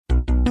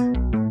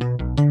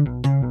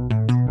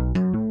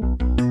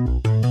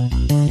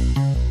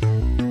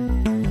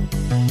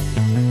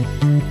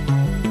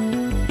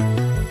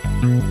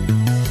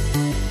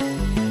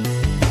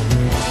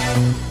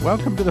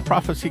Welcome to the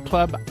Prophecy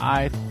Club.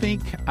 I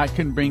think I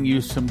can bring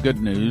you some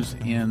good news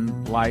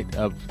in light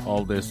of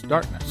all this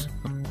darkness.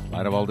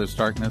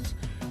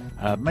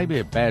 Maybe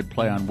a bad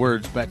play on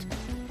words, but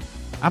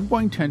I'm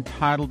going to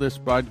entitle this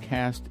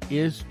broadcast,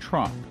 Is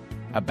Trump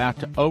About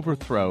to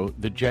Overthrow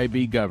the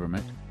J.B.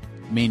 Government,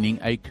 meaning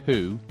a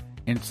coup,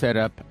 and set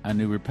up a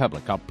new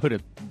republic? I'll put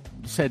it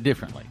said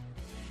differently.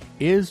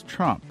 Is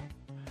Trump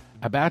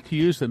about to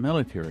use the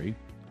military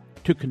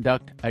to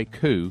conduct a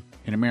coup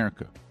in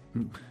America?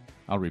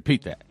 I'll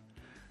repeat that.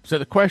 So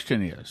the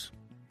question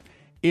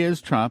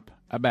is Trump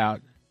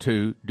about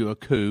to do a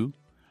coup,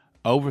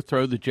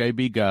 overthrow the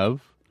J.B.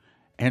 Gov,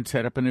 and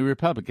set up a new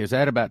republic? Is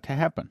that about to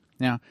happen?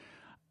 Now,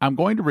 I'm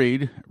going to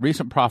read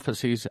recent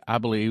prophecies I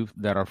believe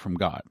that are from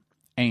God,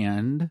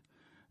 and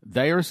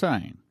they are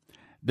saying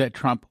that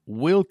Trump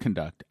will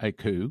conduct a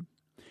coup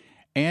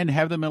and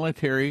have the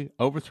military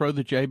overthrow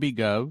the J.B.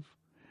 Gov.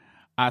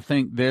 I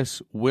think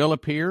this will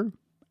appear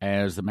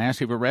as the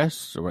massive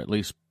arrests, or at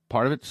least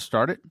part of it,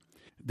 started.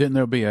 Then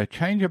there'll be a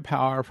change of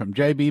power from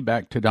J.B.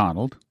 back to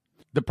Donald.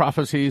 The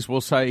prophecies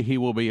will say he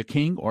will be a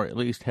king, or at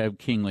least have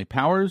kingly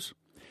powers.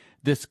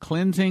 This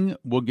cleansing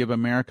will give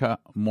America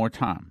more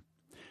time.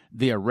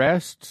 The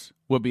arrests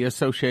will be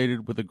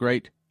associated with the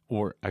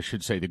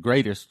the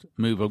greatest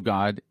move of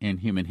God in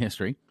human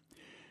history.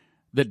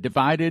 The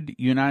divided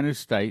United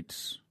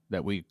States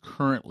that we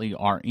currently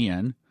are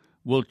in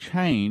will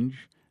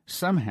change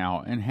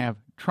somehow and have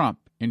Trump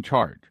in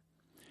charge.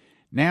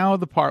 Now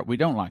the part we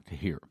don't like to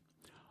hear.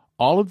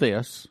 All of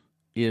this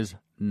is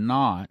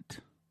not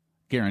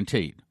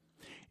guaranteed.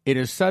 It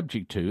is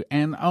subject to,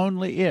 and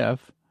only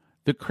if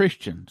the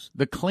Christians,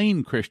 the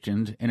clean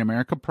Christians in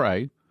America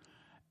pray,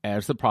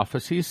 as the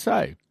prophecies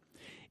say.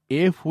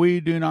 If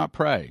we do not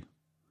pray,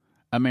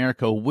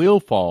 America will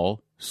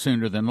fall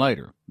sooner than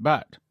later.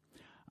 But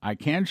I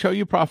can show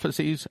you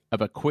prophecies of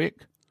a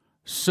quick,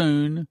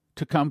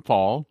 soon-to-come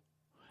fall,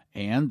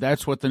 and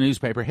that's what the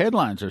newspaper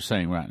headlines are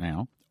saying right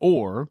now.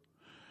 Or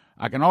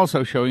I can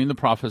also show you in the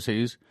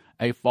prophecies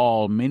a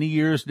fall many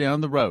years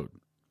down the road.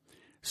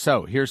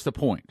 So here's the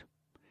point.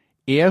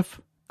 If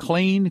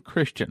clean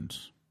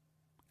Christians,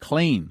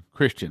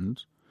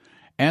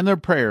 and their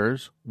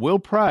prayers will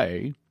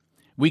pray,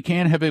 we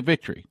can have a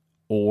victory.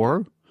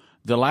 Or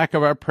the lack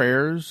of our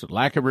prayers,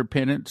 lack of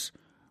repentance,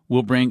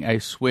 will bring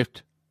a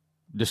swift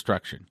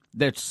destruction.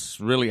 That's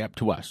really up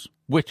to us,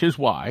 which is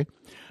why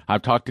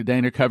I've talked to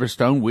Dana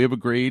Coverstone. We have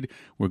agreed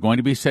we're going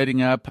to be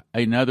setting up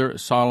another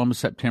solemn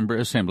September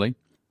assembly.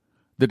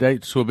 The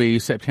dates will be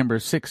September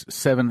 6,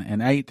 7,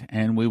 and 8,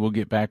 and we will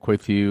get back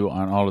with you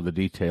on all of the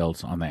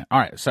details on that. All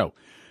right, so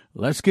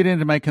let's get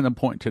into making the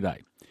point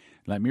today.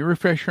 Let me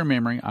refresh your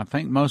memory. I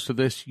think most of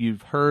this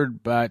you've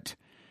heard, but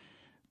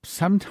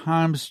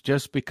sometimes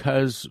just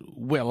because,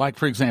 like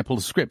for example,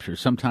 the Scripture,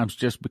 sometimes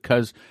just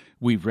because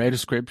we've read a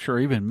Scripture or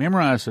even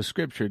memorized a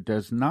Scripture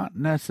does not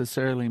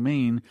necessarily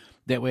mean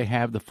that we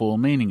have the full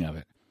meaning of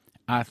it.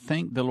 I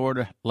think the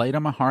Lord laid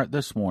on my heart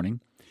this morning,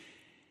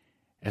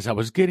 as I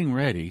was getting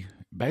ready,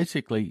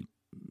 basically,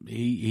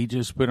 he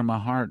just put in my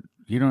heart,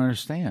 you don't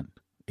understand.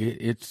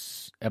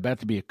 It's about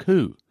to be a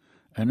coup.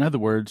 In other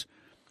words,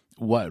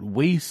 what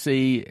we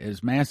see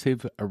as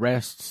massive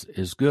arrests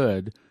is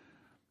good.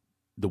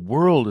 The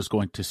world is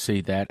going to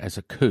see that as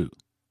a coup,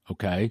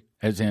 okay?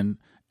 As in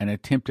an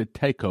attempted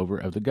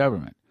takeover of the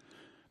government.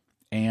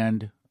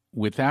 And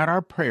without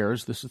our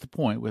prayers, this is the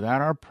point,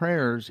 without our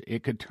prayers,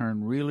 it could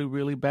turn really,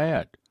 really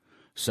bad.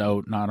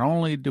 So not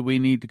only do we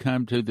need to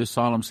come to this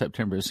solemn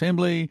September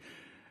assembly,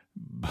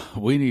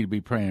 we need to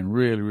be praying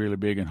really, really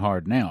big and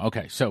hard now.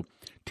 Okay, so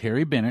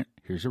Terry Bennett,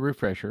 here's a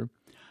refresher.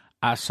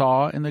 I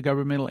saw in the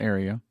governmental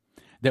area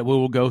that we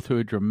will go through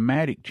a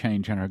dramatic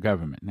change in our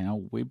government.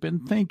 Now, we've been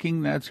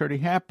thinking that's already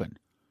happened,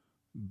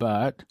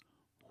 but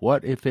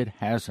what if it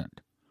hasn't?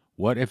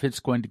 What if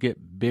it's going to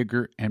get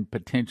bigger and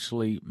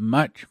potentially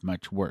much,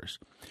 much worse?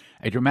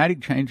 A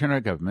dramatic change in our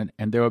government,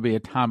 and there will be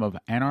a time of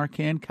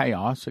anarchy and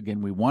chaos.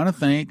 Again, we want to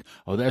think,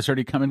 that's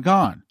already come and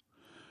gone.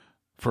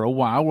 For a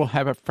while, we'll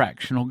have a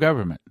fractional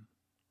government.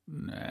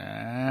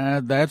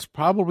 That's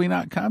probably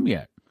not come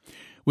yet,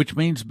 which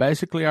means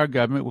basically our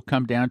government will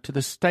come down to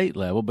the state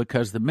level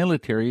because the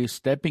military is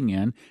stepping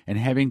in and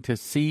having to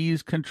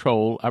seize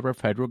control of our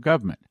federal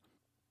government.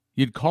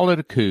 You'd call it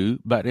a coup,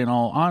 but in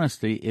all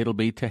honesty, it'll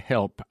be to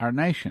help our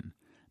nation.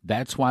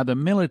 That's why the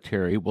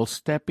military will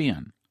step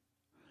in.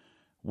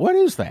 What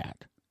is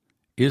that?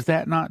 Is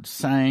that not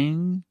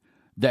saying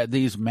that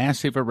these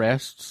massive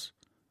arrests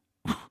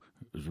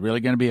is really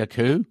going to be a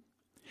coup?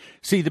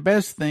 See, the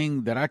best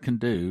thing that I can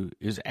do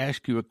is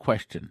ask you a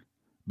question,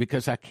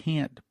 because I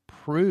can't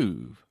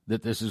prove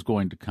that this is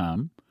going to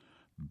come,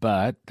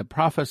 but the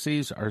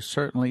prophecies are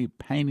certainly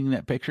painting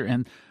that picture,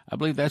 and I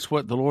believe that's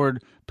what the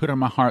Lord put on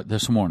my heart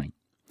this morning.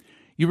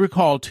 You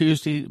recall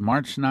Tuesday,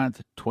 March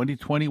 9th,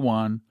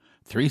 2021,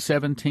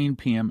 3:17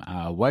 p.m.,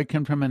 I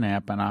awakened from a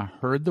nap and I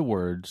heard the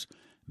words,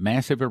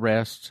 massive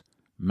arrests,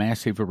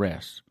 massive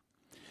arrests.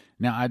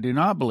 Now, I do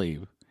not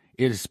believe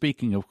it is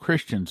speaking of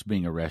Christians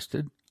being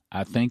arrested.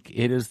 I think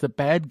it is the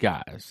bad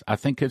guys. I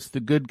think it's the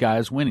good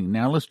guys winning.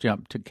 Now let's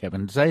jump to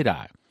Kevin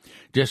Zadai.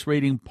 Just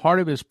reading part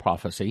of his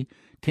prophecy,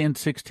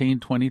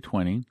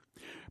 10/16/2020,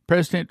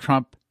 President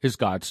Trump is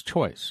God's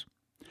choice.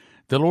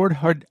 The Lord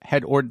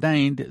had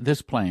ordained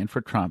this plan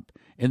for Trump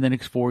in the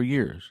next 4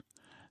 years.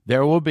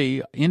 There will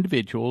be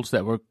individuals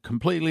that will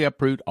completely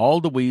uproot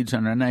all the weeds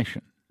in our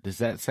nation. Does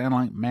that sound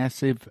like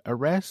massive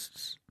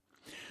arrests?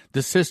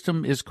 The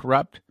system is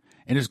corrupt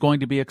and is going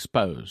to be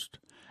exposed.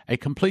 A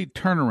complete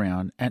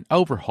turnaround and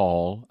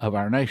overhaul of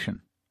our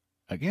nation.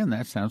 Again,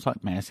 that sounds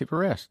like massive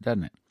arrest,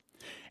 doesn't it?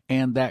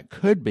 And that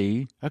could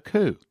be a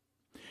coup.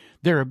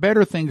 There are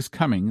better things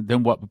coming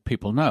than what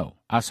people know.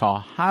 I saw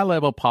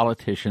high-level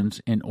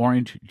politicians in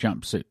orange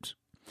jumpsuits.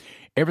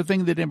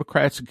 Everything the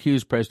Democrats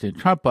accused President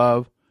Trump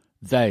of,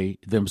 they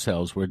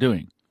themselves were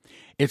doing.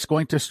 It's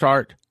going to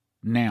start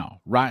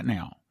now, right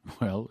now.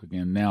 Well,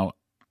 again, now,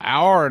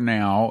 our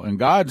now and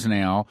God's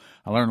now,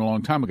 I learned a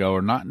long time ago,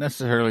 are not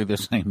necessarily the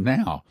same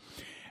now.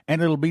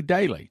 And it'll be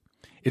daily.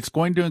 It's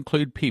going to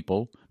include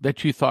people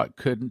that you thought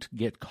couldn't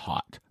get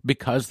caught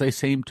because they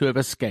seem to have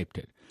escaped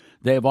it.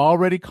 They have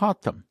already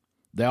caught them.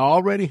 They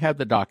already have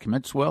the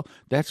documents. Well,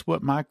 that's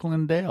what Mike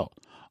Lindell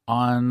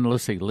on,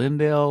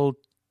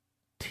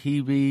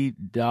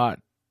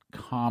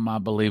 LindellTV.com, I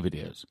believe it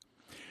is,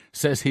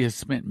 says he has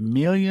spent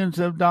millions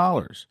of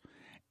dollars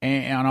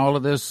on all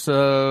of this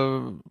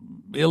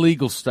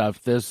illegal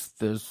stuff,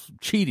 this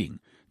cheating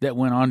that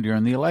went on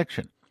during the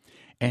election.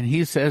 And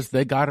he says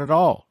they got it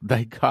all.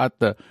 They got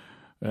the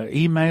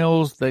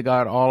emails. They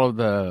got all of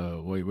the,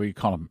 what do you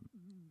call them,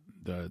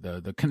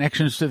 the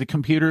connections to the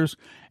computers.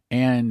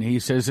 And he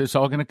says it's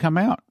all going to come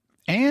out.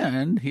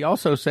 And he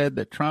also said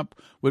that Trump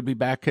would be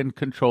back in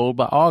control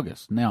by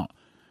August. Now,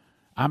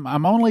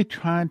 I'm only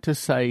trying to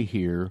say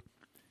here,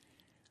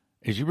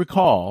 as you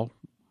recall,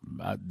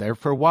 there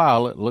for a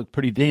while it looked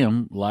pretty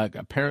dim, like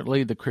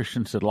apparently the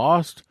Christians had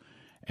lost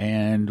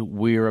and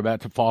we're about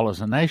to fall as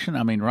a nation.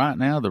 I mean, right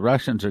now the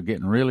Russians are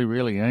getting really,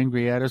 really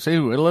angry at us.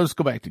 Anyway, let's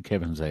go back to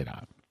Kevin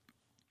Zadai.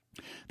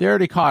 They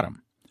already caught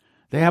him.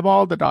 They have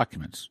all the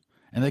documents,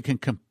 and they can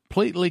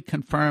completely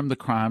confirm the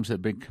crimes that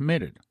have been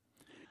committed.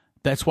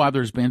 That's why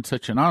there's been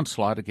such an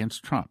onslaught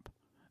against Trump.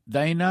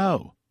 They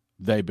know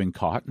they've been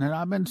caught, and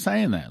I've been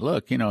saying that.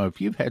 Look,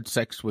 if you've had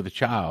sex with a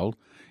child,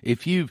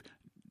 if you've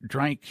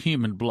drank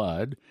human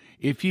blood,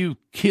 if you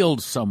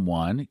killed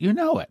someone, you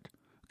know it.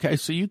 Okay,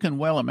 so you can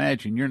well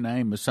imagine your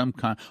name is on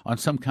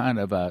some kind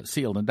of a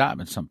sealed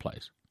indictment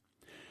someplace.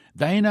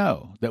 They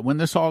know that when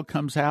this all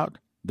comes out,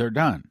 they're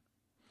done.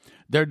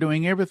 They're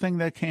doing everything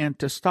they can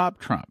to stop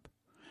Trump.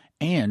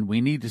 And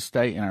we need to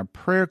stay in our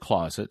prayer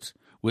closets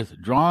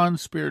with drawn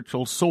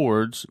spiritual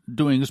swords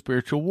doing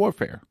spiritual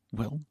warfare.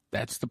 Well,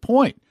 that's the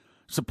point.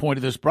 It's the point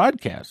of this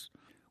broadcast.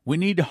 We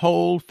need to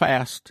hold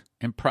fast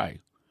and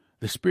pray.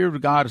 The Spirit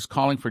of God is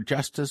calling for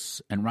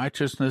justice and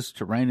righteousness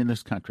to reign in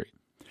this country.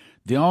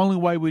 The only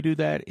way we do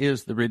that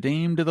is the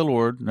redeemed of the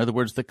Lord, in other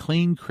words, the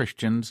clean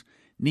Christians,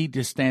 need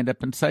to stand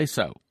up and say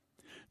so.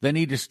 They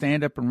need to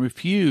stand up and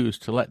refuse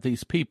to let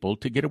these people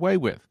to get away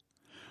with.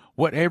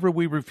 Whatever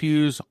we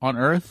refuse on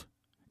earth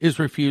is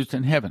refused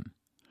in heaven.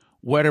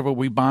 Whatever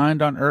we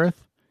bind on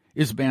earth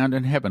is bound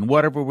in heaven.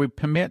 Whatever we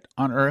permit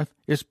on earth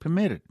is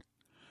permitted.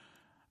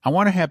 I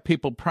want to have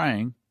people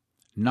praying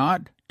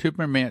not to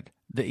permit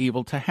the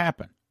evil to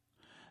happen.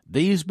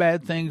 These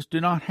bad things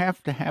do not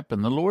have to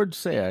happen. The Lord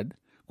said,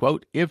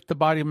 quote, if the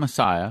body of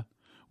Messiah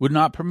would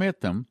not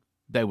permit them,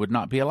 they would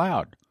not be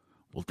allowed.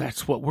 Well,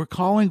 that's what we're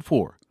calling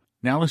for.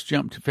 Now let's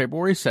jump to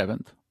February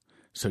 7th.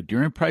 So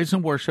during praise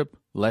and worship,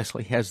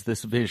 Leslie has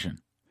this vision.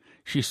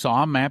 She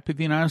saw a map of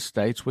the United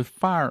States with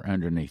fire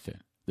underneath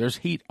it. There's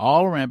heat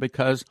all around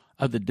because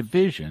of the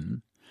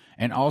division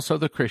and also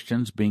the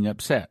Christians being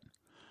upset.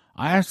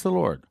 I asked the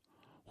Lord,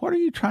 what are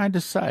you trying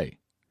to say?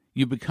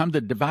 You become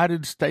the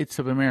divided states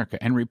of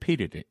America, and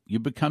repeated it. You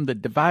become the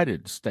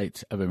divided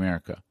states of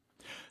America.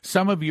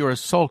 Some of you are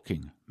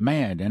sulking,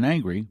 mad, and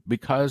angry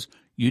because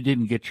you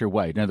didn't get your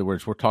way. In other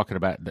words, we're talking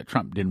about that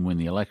Trump didn't win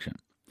the election.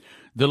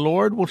 The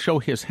Lord will show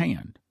his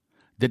hand.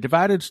 The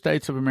divided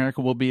states of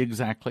America will be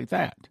exactly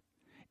that.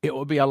 It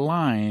will be a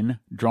line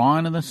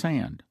drawn in the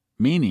sand,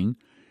 meaning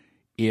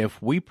if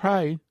we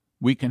pray,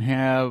 we can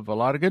have a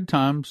lot of good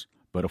times,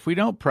 but if we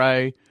don't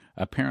pray,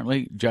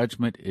 apparently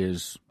judgment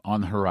is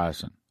on the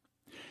horizon.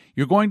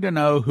 You're going to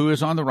know who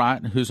is on the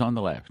right and who's on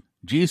the left.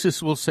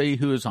 Jesus will see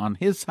who is on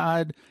his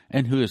side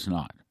and who is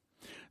not.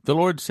 The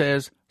Lord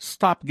says,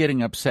 stop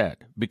getting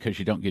upset because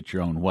you don't get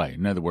your own way.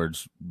 In other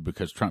words,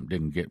 because Trump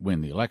didn't win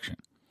the election.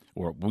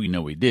 Or we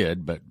know he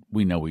did, but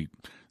we know he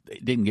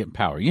didn't get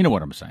power. You know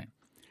what I'm saying.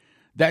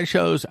 That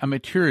shows a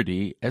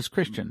maturity as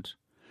Christians.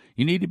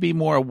 You need to be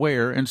more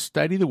aware and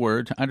study the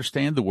Word to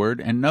understand the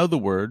Word and know the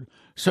Word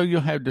so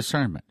you'll have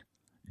discernment.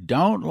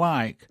 Don't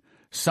like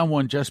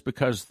someone just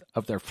because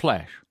of their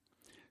flesh.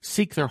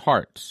 Seek their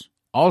hearts.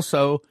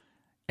 Also,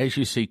 as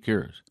you seek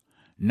yours.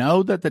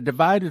 Know that the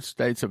divided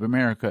states of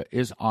America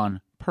is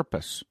on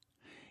purpose.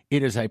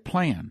 It is a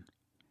plan,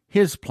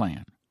 his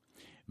plan.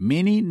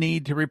 Many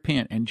need to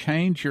repent and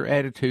change your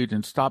attitude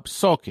and stop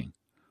sulking.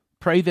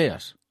 Pray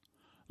this: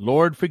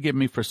 Lord, forgive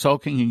me for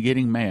sulking and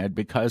getting mad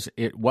because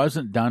it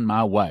wasn't done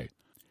my way.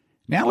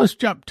 Now let's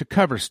jump to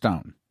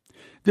Coverstone.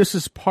 This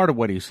is part of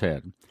what he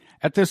said.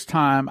 At this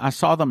time, I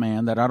saw the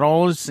man that I'd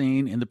always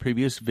seen in the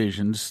previous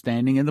visions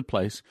standing in the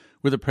place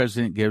where the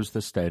president gives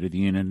the State of the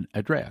Union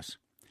address.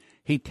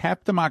 He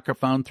tapped the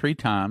microphone 3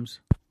 times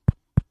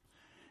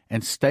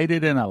and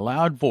stated in a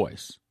loud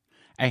voice,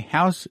 "A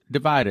house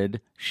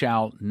divided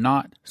shall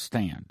not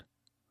stand."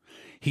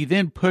 He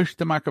then pushed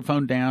the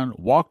microphone down,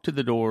 walked to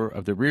the door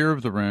of the rear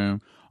of the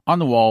room. On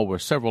the wall were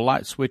several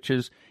light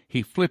switches.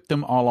 He flipped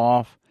them all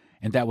off,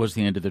 and that was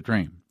the end of the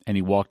dream. And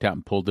he walked out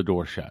and pulled the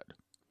door shut.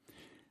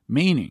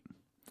 Meaning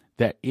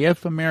that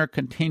if America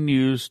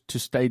continues to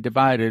stay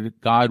divided,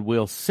 God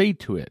will see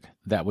to it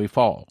that we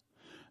fall.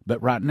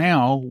 But right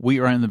now, we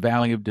are in the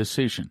valley of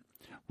decision.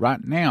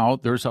 Right now,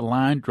 there's a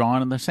line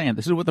drawn in the sand.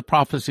 This is what the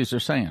prophecies are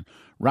saying.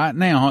 Right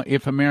now,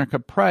 if America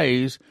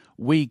prays,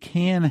 we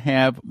can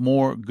have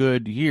more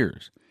good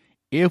years.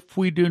 If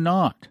we do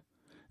not,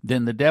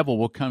 then the devil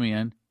will come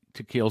in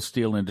to kill,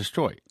 steal, and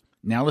destroy.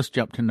 Now let's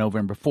jump to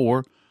November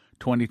 4,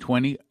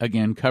 2020.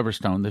 Again,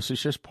 Coverstone. This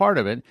is just part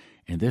of it.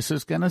 And this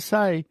is going to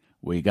say,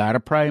 we got to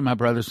pray, my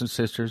brothers and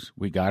sisters.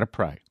 We got to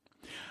pray.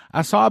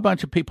 I saw a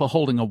bunch of people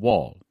holding a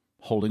wall,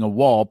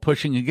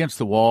 pushing against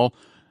the wall,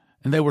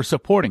 and they were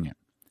supporting it.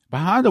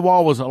 Behind the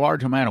wall was a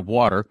large amount of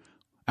water.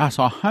 I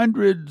saw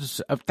hundreds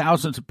of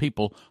thousands of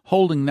people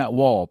holding that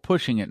wall,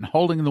 pushing it and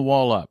holding the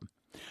wall up.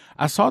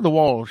 I saw the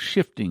wall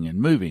shifting and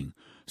moving.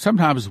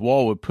 Sometimes the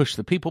wall would push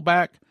the people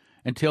back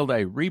until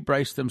they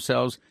rebraced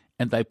themselves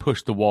and they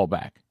pushed the wall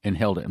back and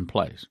held it in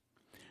place.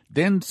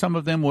 Then some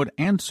of them would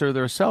answer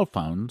their cell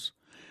phones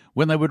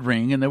when they would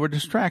ring and they were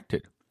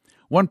distracted.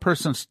 One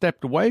person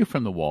stepped away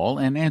from the wall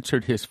and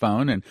answered his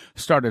phone and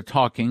started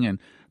talking and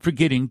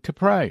forgetting to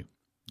pray.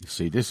 You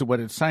see, this is what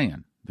it's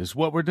saying. This is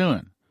what we're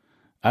doing.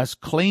 Us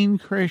clean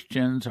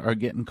Christians are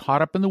getting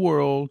caught up in the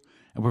world,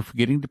 and we're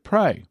forgetting to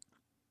pray.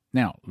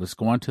 Now, let's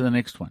go on to the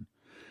next one.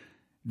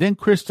 Then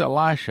Krista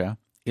Elisha,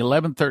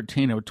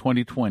 11:13 of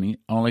 2020,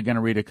 only going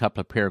to read a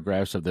couple of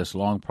paragraphs of this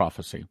long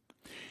prophecy.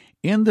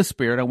 In the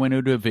Spirit, I went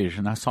into a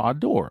vision. I saw a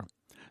door.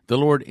 The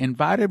Lord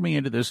invited me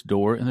into this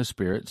door in the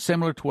Spirit,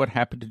 similar to what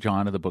happened to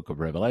John in the book of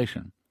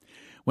Revelation.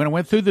 When I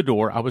went through the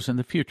door, I was in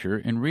the future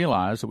and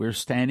realized that we were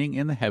standing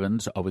in the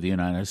heavens over the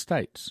United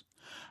States.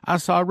 I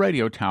saw a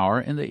radio tower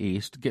in the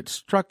east get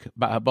struck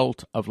by a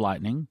bolt of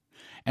lightning,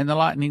 and the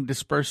lightning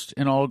dispersed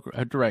in all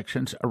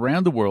directions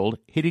around the world,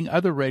 hitting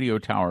other radio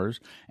towers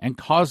and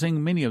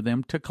causing many of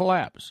them to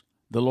collapse.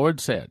 The Lord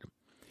said,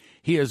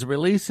 He is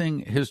releasing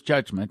His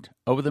judgment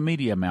over the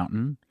media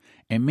mountain,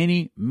 and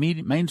many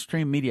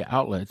mainstream media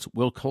outlets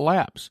will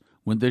collapse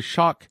when this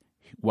shock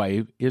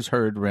wave is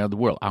heard around the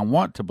world. I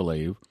want to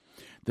believe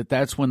that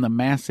that's when the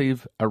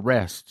massive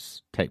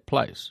arrests take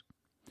place.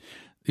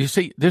 You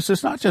see, this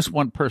is not just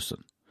one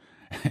person.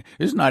 This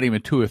is not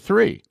even 2 or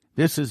 3.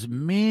 This is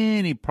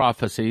many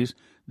prophecies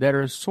that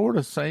are sort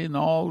of saying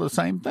all the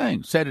same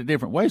thing, said a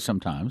different way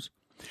sometimes.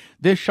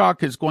 This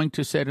shock is going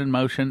to set in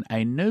motion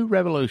a new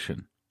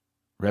revolution.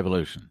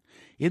 Revolution.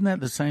 Isn't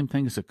that the same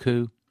thing as a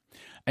coup?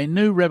 A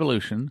new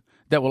revolution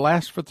that will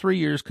last for 3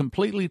 years,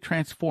 completely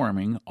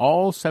transforming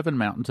all 7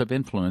 mountains of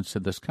influence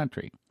in this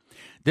country.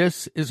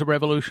 This is a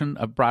revolution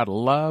of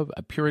bridal love,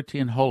 of purity,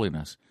 and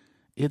holiness.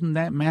 Isn't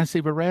that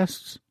massive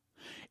arrests?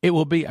 It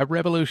will be a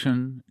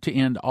revolution to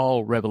end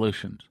all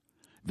revolutions.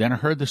 Then I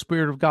heard the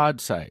Spirit of God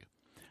say,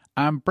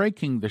 I'm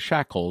breaking the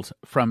shackles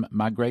from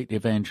my great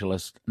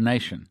evangelist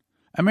nation.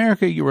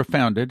 America, you were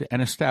founded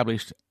and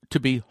established to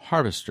be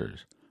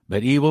harvesters,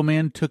 but evil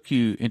men took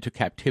you into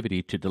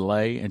captivity to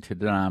delay and to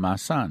deny my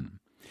Son,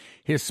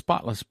 His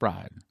spotless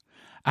bride.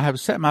 I have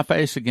set my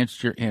face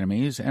against your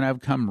enemies, and I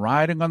have come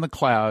riding on the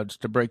clouds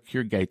to break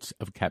your gates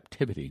of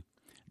captivity.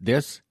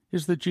 This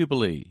is the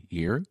Jubilee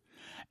year,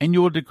 and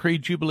you will decree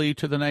Jubilee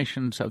to the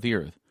nations of the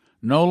earth.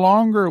 No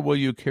longer will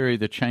you carry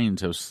the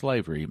chains of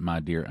slavery, my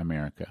dear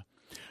America.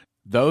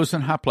 Those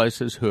in high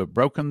places who have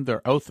broken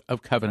their oath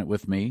of covenant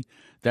with me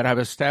that I have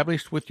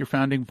established with your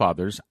founding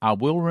fathers, I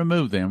will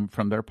remove them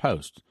from their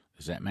posts.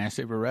 Is that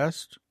massive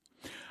arrest?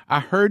 I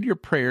heard your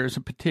prayers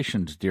and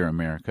petitions, dear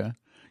America.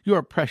 You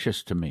are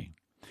precious to me.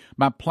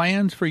 My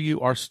plans for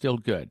you are still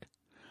good.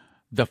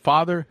 The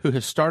Father who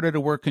has started a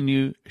work in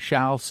you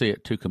shall see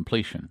it to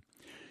completion.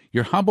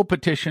 Your humble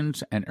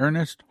petitions and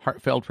earnest,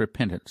 heartfelt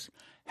repentance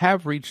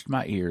have reached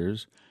my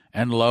ears,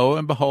 and lo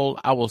and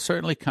behold, I will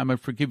certainly come and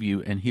forgive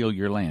you and heal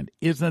your land.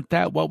 Isn't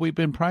that what we've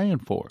been praying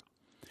for?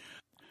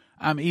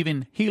 I'm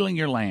even healing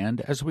your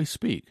land as we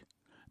speak.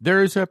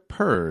 There is a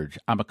purge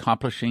I'm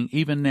accomplishing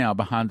even now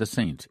behind the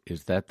scenes.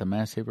 Is that the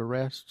massive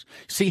arrests?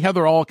 See how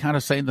they're all kind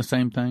of saying the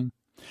same thing?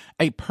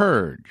 A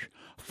purge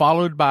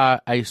followed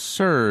by a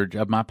surge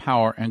of my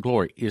power and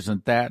glory.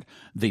 Isn't that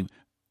the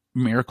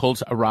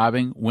miracles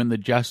arriving when the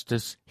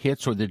justice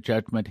hits or the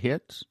judgment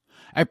hits?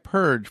 A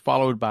purge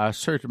followed by a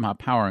surge of my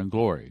power and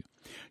glory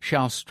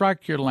shall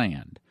strike your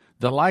land,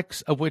 the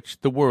likes of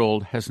which the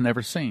world has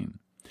never seen.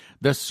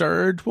 The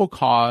surge will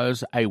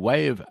cause a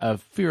wave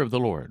of fear of the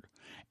Lord,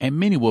 and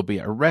many will be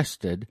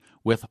arrested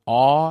with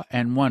awe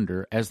and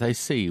wonder as they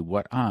see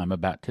what I'm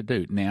about to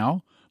do.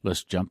 Now,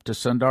 let's jump to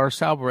Sundar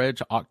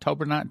Selvaraj,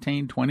 October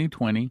 19,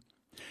 2020.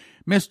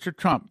 Mr.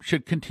 Trump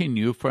should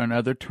continue for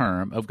another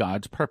term of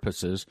God's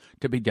purposes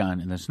to be done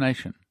in this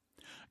nation.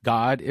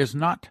 God is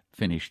not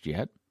finished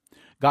yet.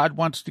 God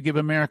wants to give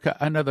America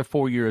another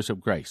 4 years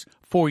of grace,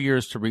 4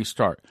 years to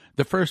restart.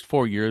 The first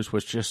 4 years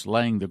was just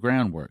laying the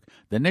groundwork.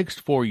 The next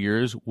 4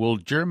 years will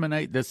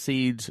germinate the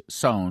seeds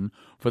sown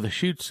for the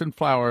shoots and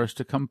flowers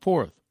to come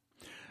forth.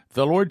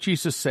 The Lord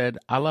Jesus said,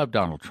 I love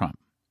Donald Trump.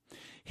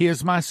 He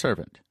is my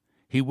servant.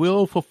 He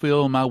will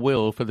fulfill my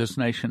will for this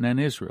nation and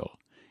Israel.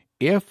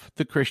 If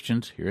the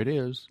Christians, here it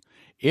is,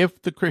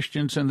 if the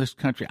Christians in this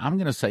country, I'm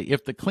going to say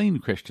if the clean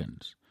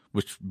Christians,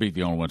 which would be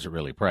the only ones that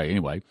really pray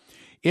anyway,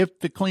 if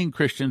the clean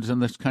Christians in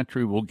this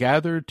country will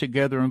gather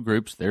together in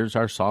groups, there's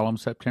our solemn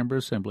September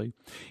assembly,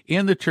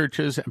 in the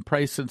churches and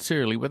pray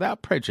sincerely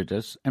without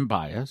prejudice and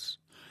bias,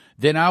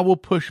 then I will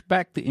push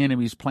back the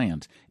enemy's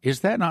plans.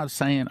 Is that not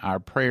saying our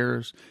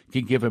prayers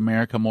can give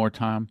America more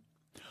time?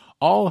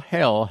 All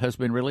hell has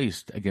been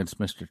released against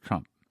Mr.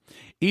 Trump.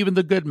 Even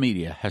the good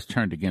media has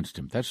turned against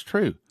him. That's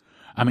true.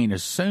 I mean,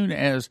 as soon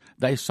as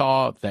they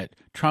saw that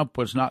Trump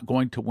was not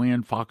going to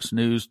win, Fox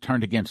News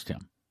turned against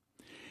him.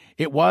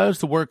 It was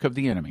the work of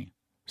the enemy.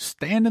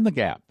 Stand in the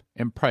gap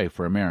and pray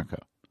for America.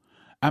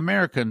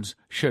 Americans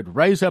should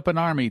raise up an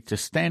army to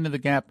stand in the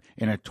gap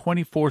in a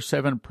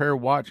 24/7 prayer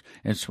watch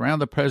and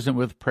surround the president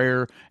with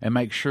prayer and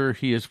make sure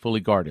he is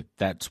fully guarded.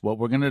 That's what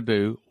we're going to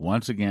do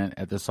once again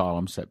at the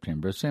solemn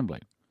September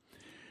assembly.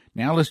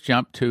 Now let's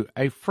jump to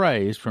a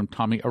phrase from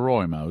Tommy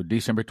Arroyo,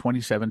 December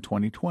 27,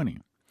 2020.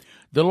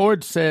 The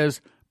Lord says,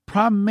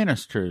 prime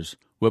ministers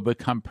will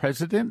become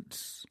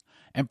presidents,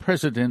 and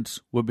presidents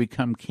will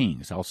become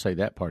kings. I'll say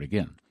that part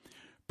again.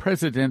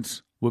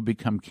 Presidents will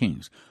become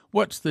kings.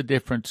 What's the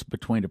difference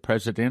between a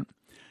president?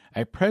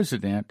 A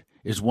president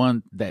is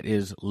one that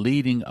is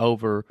leading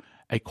over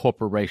a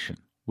corporation,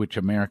 which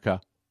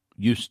America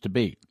used to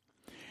be.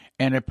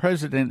 And a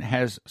president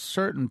has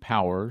certain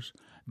powers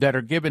that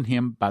are given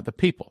him by the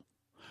people,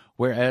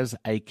 whereas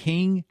a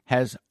king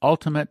has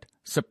ultimate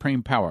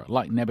supreme power,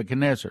 like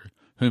Nebuchadnezzar.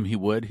 Whom he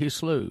would, he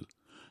slew.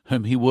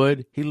 Whom he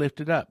would, he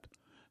lifted up.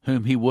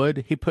 Whom he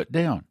would, he put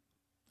down.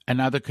 And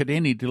neither could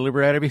any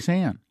deliver out of his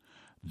hand.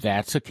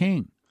 That's a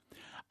king.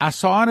 I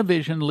saw in a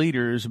vision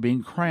leaders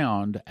being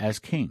crowned as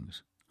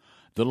kings.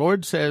 The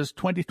Lord says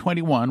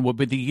 2021 will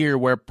be the year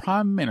where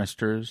prime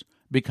ministers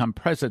become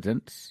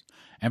presidents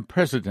and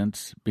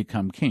presidents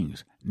become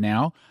kings.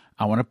 Now,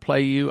 I want to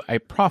play you a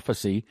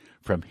prophecy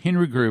from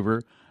Henry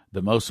Gruver,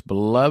 the most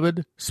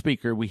beloved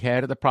speaker we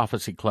had at the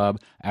Prophecy Club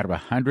out of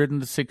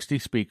 160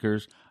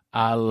 speakers.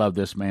 I love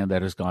this man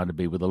that has gone to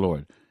be with the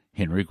Lord,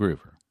 Henry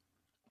Gruver.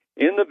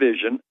 In the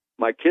vision,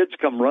 my kids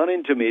come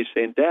running to me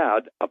saying,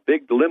 Dad, a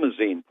big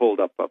limousine pulled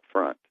up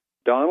front.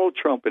 Donald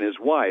Trump and his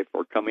wife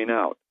are coming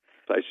out.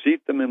 I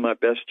seat them in my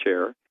best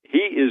chair. He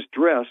is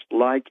dressed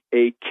like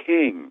a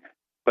king,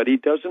 but he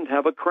doesn't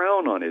have a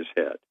crown on his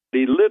head.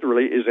 He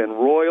literally is in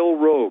royal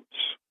robes.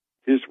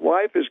 His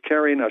wife is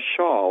carrying a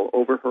shawl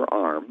over her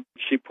arm.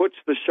 She puts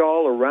the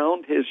shawl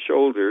around his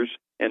shoulders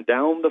and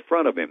down the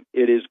front of him.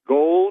 It is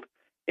gold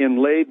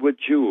inlaid with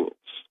jewels.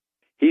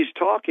 He's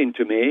talking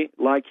to me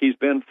like he's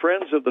been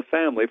friends of the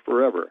family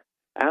forever,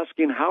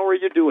 asking, how are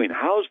you doing?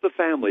 How's the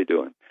family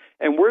doing?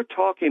 And we're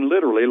talking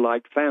literally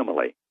like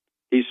family.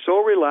 He's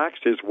so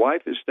relaxed, his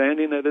wife is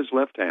standing at his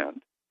left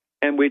hand.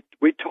 And we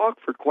talk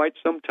for quite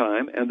some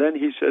time, and then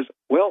he says,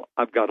 well,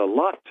 I've got a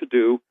lot to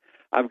do.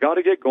 I've got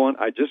to get going.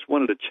 I just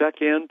wanted to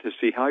check in to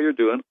see how you're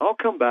doing. I'll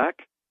come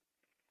back.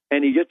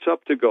 And he gets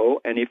up to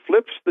go, and he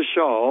flips the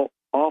shawl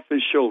off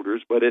his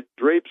shoulders, but it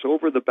drapes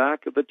over the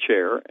back of the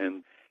chair,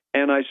 and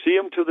I see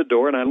him to the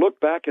door, and I look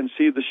back and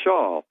see the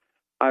shawl.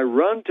 I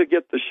run to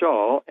get the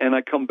shawl, and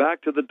I come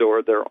back to the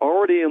door. They're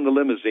already in the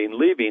limousine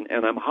leaving,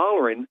 and I'm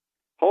hollering,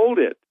 hold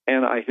it.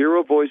 And I hear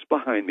a voice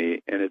behind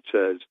me, and it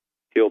says,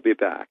 he'll be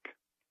back.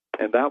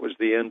 And that was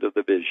the end of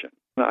the vision.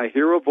 I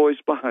hear a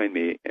voice behind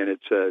me, and it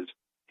says,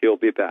 he'll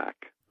be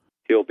back.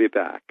 He'll be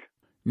back.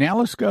 Now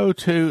let's go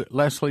to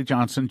Leslie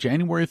Johnson,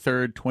 January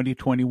 3rd,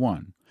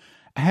 2021.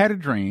 I had a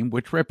dream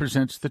which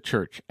represents the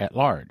church at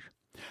large.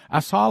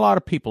 I saw a lot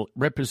of people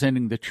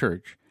representing the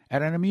church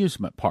at an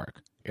amusement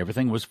park.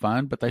 Everything was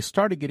fun, but they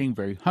started getting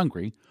very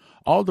hungry.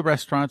 All the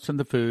restaurants and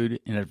the food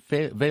and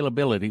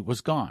availability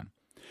was gone.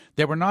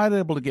 They were not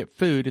able to get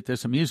food at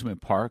this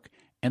amusement park,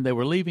 and they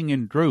were leaving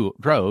in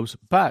droves,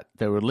 but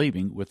they were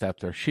leaving without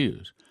their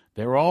shoes.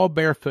 They were all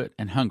barefoot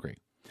and hungry.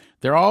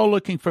 They're all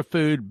looking for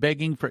food,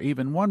 begging for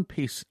even one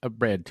piece of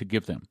bread to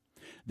give them.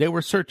 They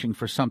were searching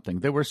for something.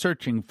 They were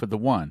searching for the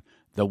one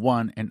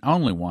and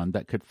only one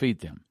that could feed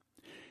them.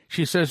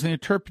 She says the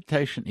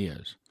interpretation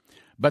is,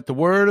 but the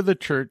word of the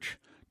church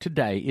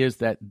today is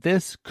that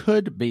this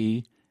could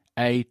be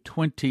a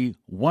 20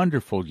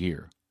 wonderful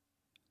year,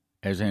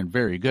 as in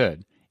very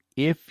good,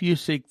 if you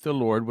seek the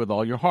Lord with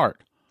all your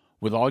heart,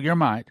 with all your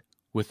might,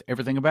 with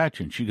everything about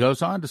you. And she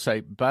goes on to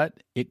say,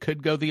 but it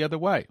could go the other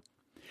way.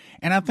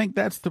 And I think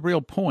that's the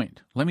real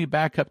point. Let me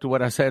back up to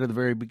what I said at the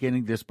very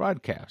beginning of this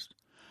broadcast.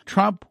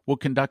 Trump will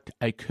conduct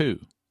a coup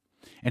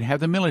and have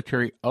the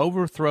military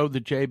overthrow the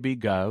J.B.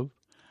 Gov.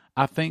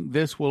 I think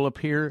this will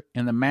appear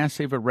in the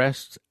massive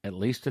arrests, at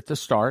least at the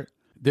start.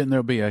 Then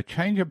there'll be a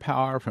change of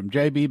power from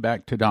J.B.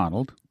 back to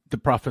Donald. The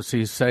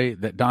prophecies say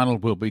that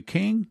Donald will be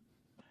king,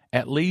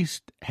 at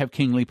least have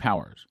kingly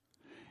powers.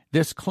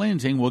 This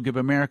cleansing will give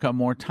America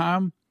more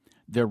time.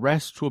 The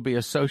arrests will be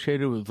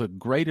associated with the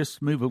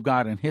greatest move of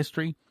God in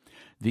history.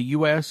 The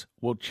U.S.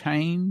 will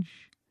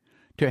change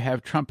to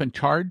have Trump in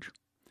charge.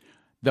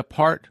 The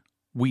part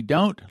we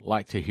don't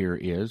like to hear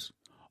is,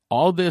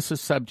 all this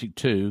is subject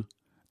to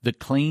the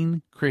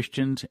clean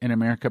Christians in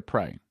America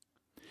pray.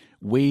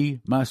 We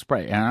must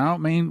pray. And I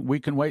don't mean we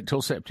can wait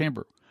till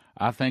September.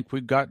 I think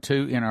we've got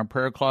to, in our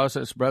prayer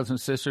closets, brothers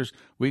and sisters,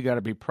 we got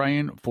to be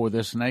praying for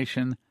this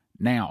nation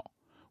now.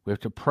 We have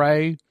to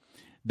pray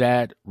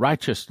that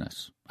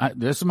righteousness,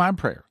 this is my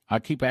prayer. I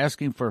keep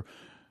asking for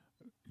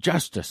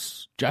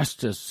justice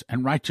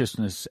and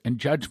righteousness and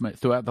judgment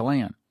throughout the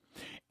land.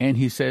 And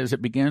he says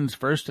it begins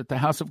first at the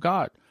house of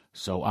God.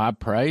 So I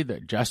pray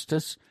that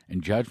justice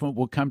and judgment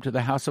will come to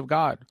the house of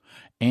God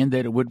and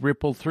that it would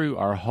ripple through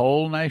our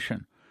whole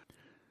nation.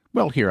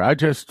 Well, here, I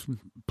just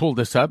pulled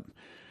this up.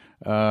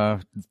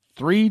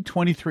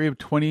 3/23 of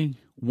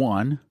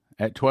 21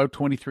 at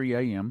 12:23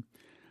 a.m.,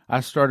 I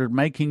started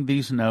making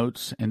these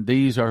notes, and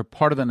these are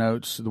part of the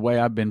notes, the way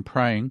I've been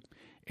praying.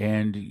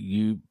 And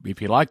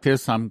if you like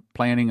this, I'm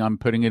planning on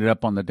putting it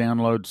up on the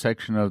download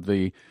section of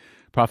the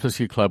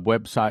Prophecy Club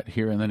website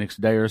here in the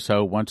next day or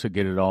so once I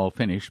get it all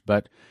finished.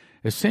 But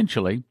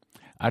essentially,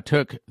 I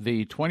took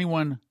the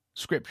 21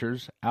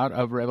 scriptures out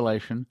of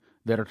Revelation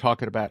that are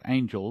talking about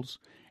angels,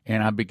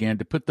 and I began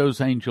to put those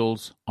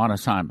angels on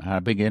assignment. I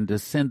began to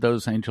send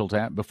those angels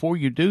out. Before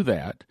you do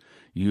that,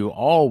 you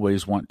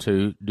always want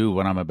to do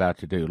what I'm about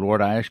to do.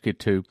 Lord, I ask you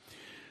to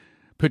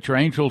put your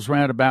angels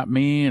round about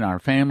me and our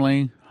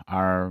family,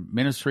 our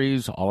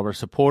ministries, all of our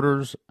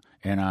supporters,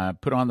 and I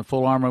put on the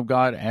full armor of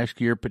God,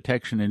 ask your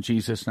protection in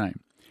Jesus'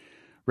 name.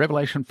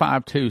 Revelation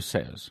 5:2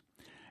 says,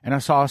 and I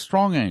saw a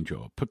strong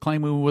angel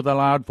proclaiming with a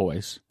loud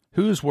voice,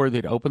 who is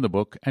worthy to open the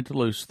book and to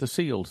loose the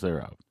seals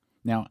thereof?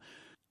 Now,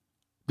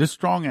 this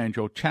strong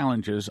angel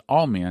challenges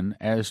all men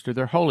as to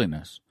their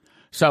holiness.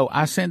 So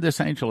I send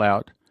this angel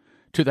out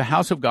to the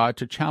house of God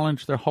to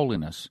challenge their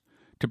holiness,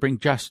 to bring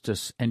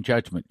justice and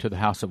judgment to the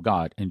house of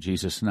God in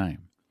Jesus'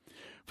 name.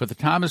 For the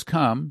time has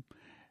come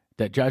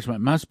that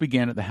judgment must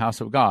begin at the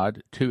house of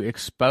God to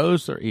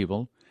expose their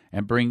evil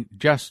and bring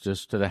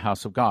justice to the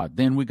house of God.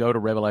 Then we go to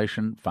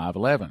Revelation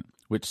 5:11,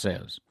 which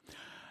says,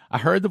 I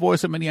heard the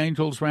voice of many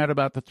angels round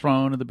about the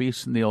throne of the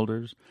beast and the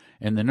elders,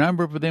 and the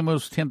number of them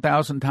was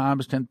 10,000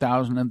 times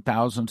 10,000 and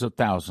thousands of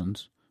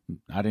thousands.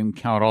 I didn't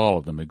count all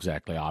of them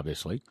exactly,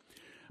 obviously.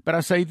 But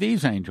I say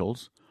these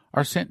angels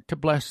are sent to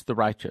bless the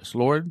righteous.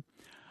 Lord,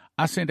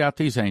 I send out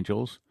these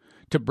angels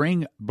to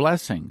bring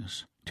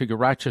blessings to your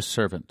righteous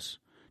servants,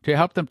 to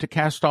help them to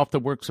cast off the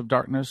works of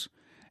darkness,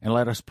 and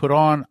let us put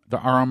on the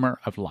armor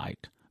of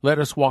light. Let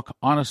us walk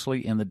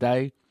honestly in the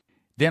day.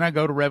 Then I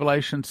go to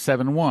Revelation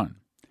 7:1,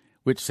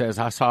 which says,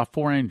 I saw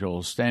 4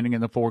 angels standing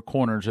in the 4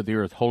 corners of the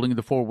earth, holding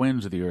the 4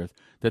 winds of the earth,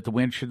 that the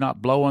wind should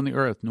not blow on the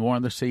earth, nor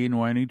on the sea,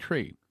 nor any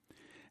tree.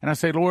 And I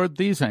say, Lord,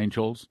 these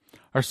angels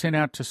are sent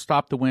out to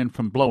stop the wind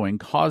from blowing,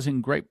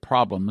 causing great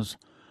problems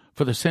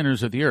for the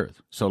sinners of the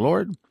earth. So,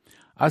 Lord,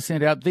 I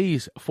send out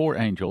these 4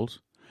 angels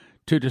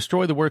to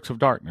destroy the works of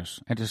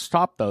darkness and to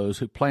stop those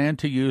who plan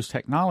to use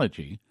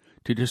technology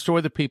to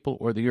destroy the people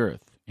or the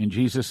earth, in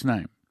Jesus'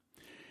 name.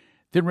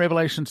 Then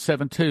Revelation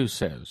 7:2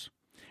 says,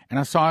 and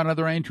I saw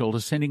another angel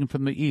descending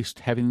from the east,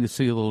 having the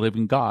seal of the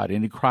living God,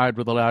 and he cried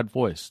with a loud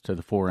voice to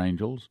the 4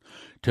 angels,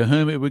 to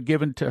whom it was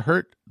given to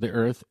hurt the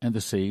earth and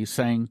the sea,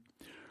 saying,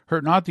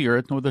 hurt not the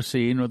earth, nor the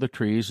sea, nor the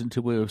trees,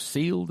 until we have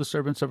sealed the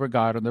servants of our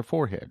God on their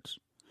foreheads.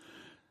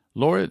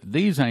 Lord,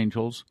 these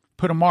angels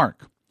put a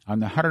mark on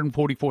the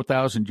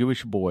 144,000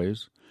 Jewish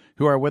boys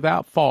who are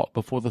without fault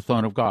before the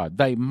throne of God.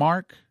 They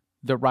mark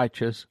the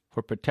righteous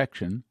for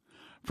protection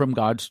from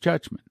God's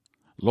judgment.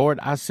 Lord,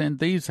 I send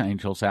these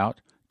angels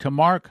out to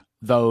mark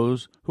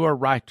those who are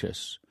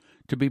righteous,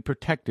 to be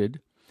protected,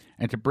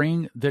 and to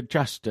bring the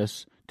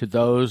justice to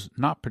those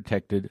not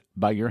protected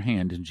by your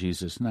hand in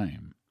Jesus'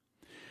 name.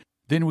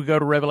 Then we go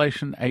to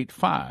Revelation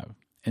 8:5.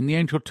 And the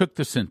angel took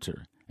the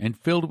censer and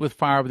filled it with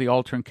fire of the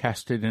altar and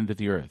cast it into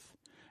the earth.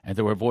 And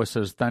there were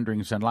voices,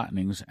 thunderings, and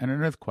lightnings, and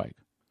an earthquake.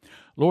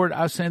 Lord,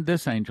 I send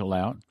this angel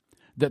out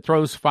that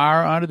throws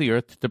fire onto the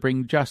earth to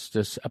bring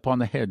justice upon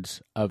the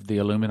heads of the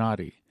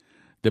Illuminati,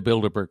 the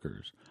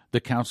Bilderbergers, the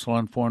Council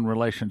on Foreign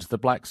Relations, the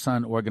Black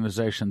Sun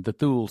Organization, the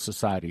Thule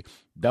Society,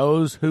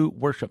 those who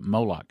worship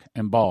Moloch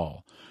and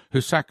Baal,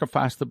 who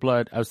sacrifice the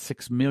blood of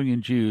 6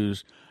 million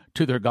Jews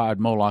to their god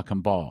Moloch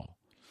and Baal.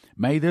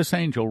 May this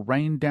angel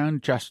rain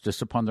down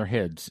justice upon their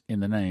heads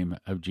in the name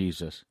of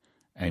Jesus.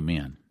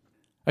 Amen.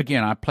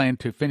 Again, I plan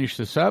to finish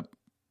this up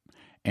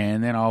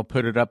and then I'll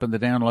put it up in the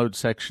download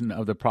section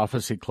of the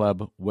Prophecy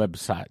Club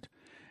website.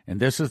 And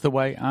this is the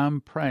way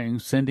I'm praying,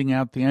 sending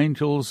out the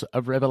angels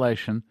of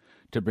revelation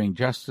to bring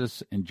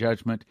justice and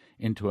judgment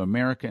into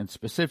America in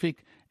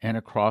specific and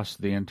across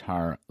the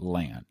entire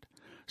land.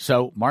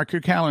 So mark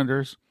your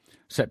calendars.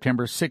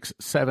 September 6,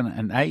 7,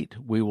 and 8,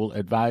 we will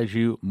advise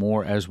you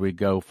more as we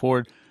go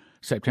forward.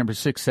 September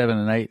 6, 7,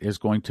 and 8 is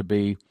going to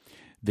be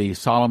the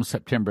Solemn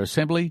September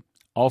Assembly.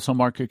 Also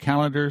mark your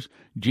calendars.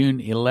 June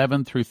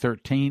 11 through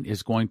 13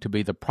 is going to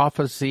be the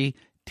Prophecy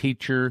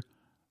Teacher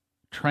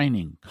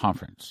Training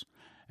Conference.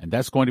 And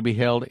that's going to be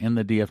held in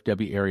the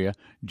DFW area.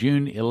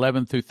 June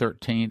 11 through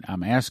 13,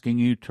 I'm asking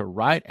you to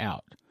write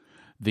out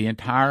the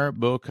entire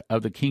book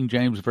of the King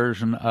James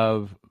Version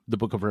of the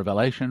Book of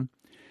Revelation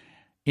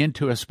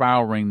into a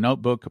spiral ring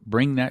notebook.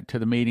 Bring that to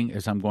the meeting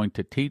as I'm going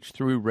to teach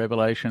through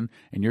Revelation,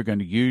 and you're going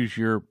to use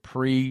your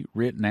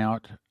pre-written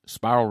out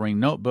spiral ring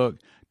notebook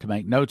to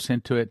make notes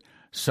into it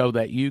so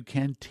that you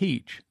can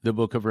teach the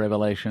Book of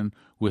Revelation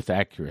with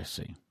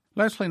accuracy.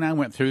 Leslie and I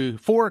went through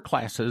 4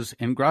 classes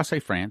in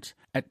Grasse, France,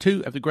 at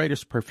 2 of the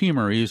greatest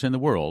perfumeries in the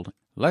world.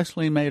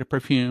 Leslie made a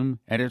perfume,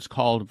 and it's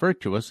called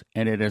Virtuous,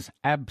 and it is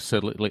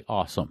absolutely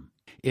awesome.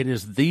 It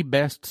is the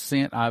best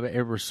scent I've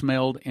ever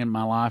smelled in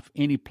my life,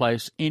 any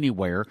place,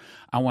 anywhere.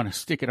 I want to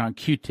stick it on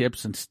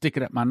Q-tips and stick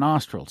it up my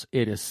nostrils.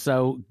 It is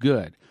so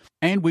good.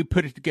 And we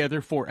put it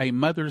together for a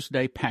Mother's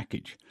Day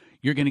package.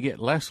 You're going to get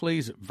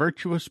Leslie's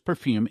Virtuous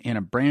perfume in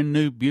a brand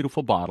new,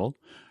 beautiful bottle,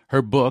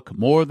 her book,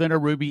 More Than a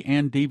Ruby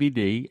and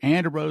DVD,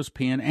 and a rose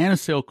pen, and a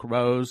silk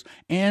rose,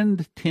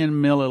 and 10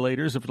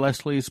 milliliters of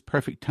Leslie's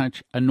Perfect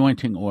Touch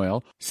anointing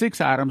oil.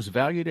 6 items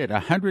valued at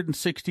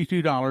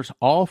 $162,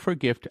 all for a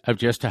gift of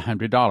just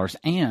 $100.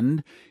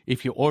 And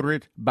if you order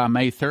it by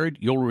May 3rd,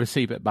 you'll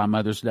receive it by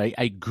Mother's Day,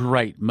 a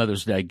great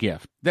Mother's Day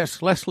gift.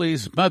 That's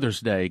Leslie's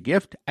Mother's Day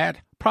gift at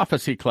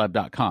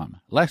prophecyclub.com.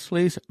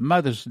 Leslie's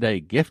Mother's Day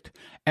gift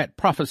at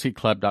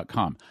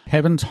prophecyclub.com.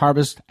 Heaven's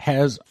Harvest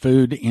has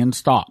food in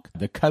stock.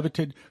 The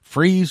coveted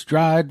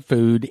freeze-dried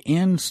food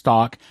in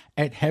stock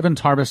at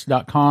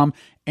heavensharvest.com.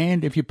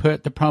 And if you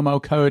put the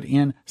promo code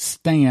in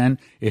STAN,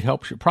 it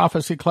helps your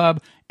Prophecy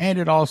Club, and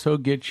it also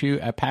gets you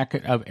a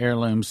packet of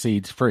heirloom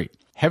seeds free.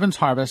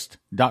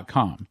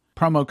 heavensharvest.com.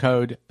 Promo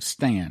code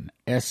STAN,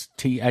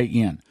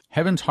 S-T-A-N.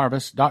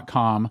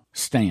 heavensharvest.com,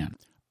 STAN.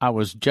 I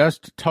was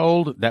just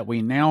told that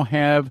we now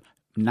have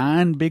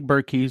 9 big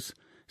Berkeys,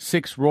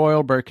 6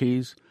 royal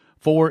Berkeys,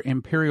 4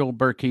 imperial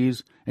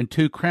Berkeys, and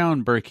 2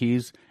 crown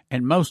Berkeys,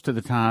 and most of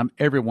the time,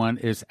 everyone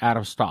is out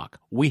of stock.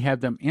 We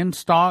have them in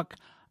stock.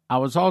 I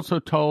was also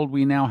told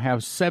we now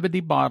have 70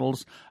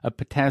 bottles of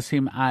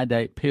potassium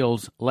iodate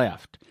pills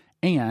left,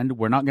 and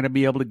we're not going to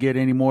be able to get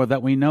any more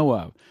that we know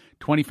of.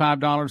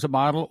 $25 a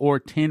bottle or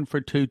 10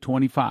 for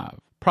 $2.25.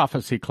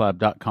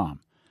 prophecyclub.com,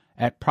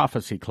 at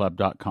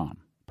prophecyclub.com.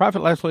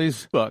 Prophet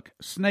Leslie's book,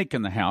 Snake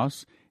in the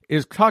House,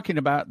 is talking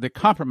about the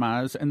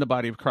compromise in the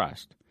body of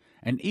Christ.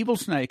 An evil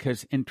snake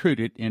has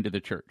intruded into the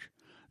church.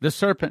 The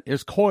serpent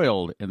is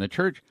coiled in the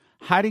church,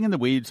 hiding in the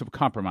weeds of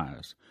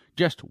compromise,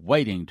 just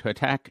waiting to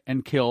attack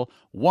and kill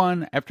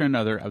one after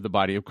another of the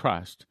body of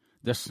Christ.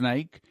 The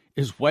snake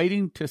is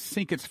waiting to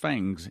sink its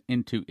fangs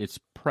into its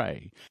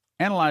prey,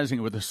 analyzing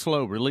it with a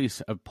slow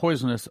release of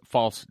poisonous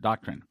false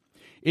doctrine.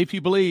 If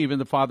you believe in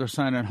the Father,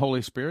 Son, and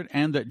Holy Spirit,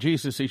 and that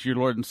Jesus is your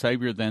Lord and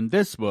Savior, then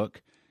this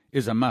book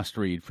is a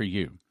must-read for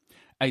you.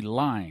 A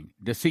lying,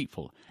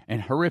 deceitful,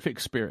 and horrific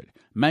spirit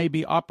may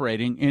be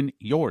operating in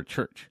your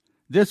church.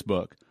 This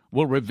book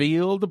will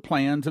reveal the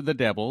plans of the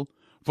devil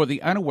for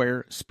the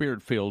unaware,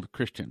 spirit-filled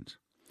Christians.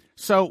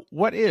 So,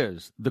 what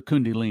is the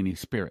Kundalini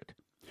spirit?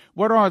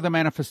 What are the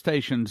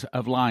manifestations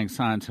of lying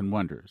signs and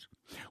wonders?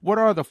 What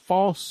are the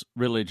false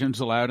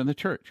religions allowed in the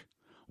church?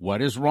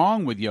 What is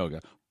wrong with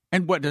yoga?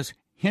 And what does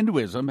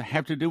Hinduism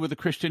have to do with the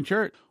Christian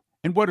church?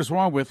 And what is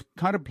wrong with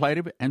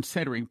contemplative and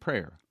centering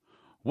prayer?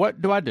 What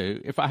do I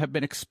do if I have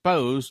been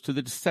exposed to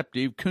the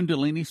deceptive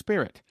Kundalini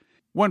spirit?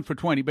 1 for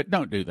 20, but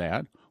don't do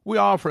that. We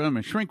offer them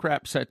in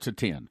shrink-wrap sets of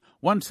 10.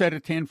 1 set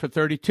of 10 for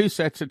 30, 2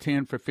 sets of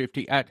 10 for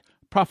 50 at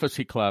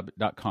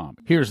prophecyclub.com.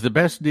 Here's the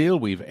best deal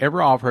we've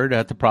ever offered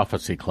at the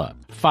Prophecy Club.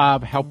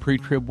 5 How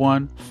Pre-Trib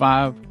 1,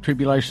 5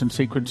 Tribulation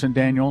Secrets in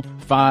Daniel,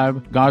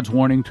 5 God's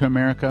Warning to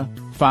America,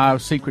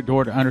 5 Secret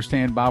Door to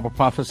Understand Bible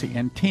Prophecy,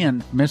 and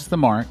 10 Miss the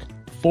Mark,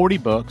 40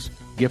 books,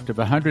 gift of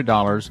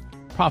 $100,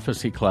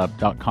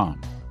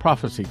 prophecyclub.com.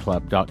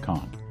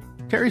 prophecyclub.com.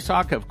 Terry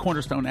Sock of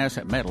Cornerstone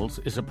Asset Metals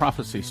is a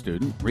prophecy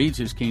student, reads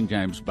his King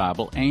James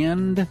Bible,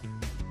 and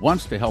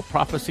wants to help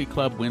Prophecy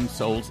Club win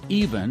souls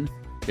even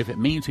if it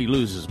means he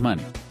loses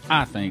money.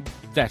 I think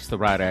that's the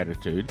right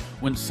attitude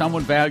when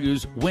someone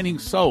values winning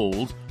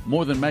souls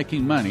more than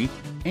making money,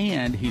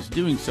 and he's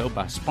doing so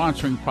by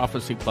sponsoring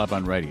Prophecy Club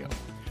on radio.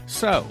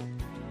 So,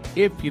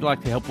 if you'd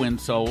like to help win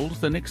souls,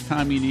 the next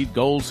time you need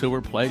gold, silver,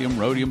 palladium,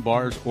 rhodium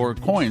bars, or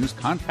coins,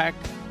 contact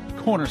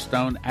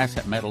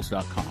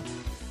CornerstoneAssetMetals.com.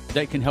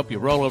 They can help you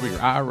roll over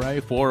your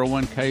IRA,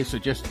 401k, so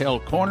just tell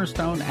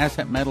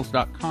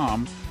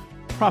CornerstoneAssetMetals.com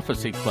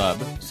Prophecy Club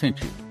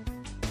sent you.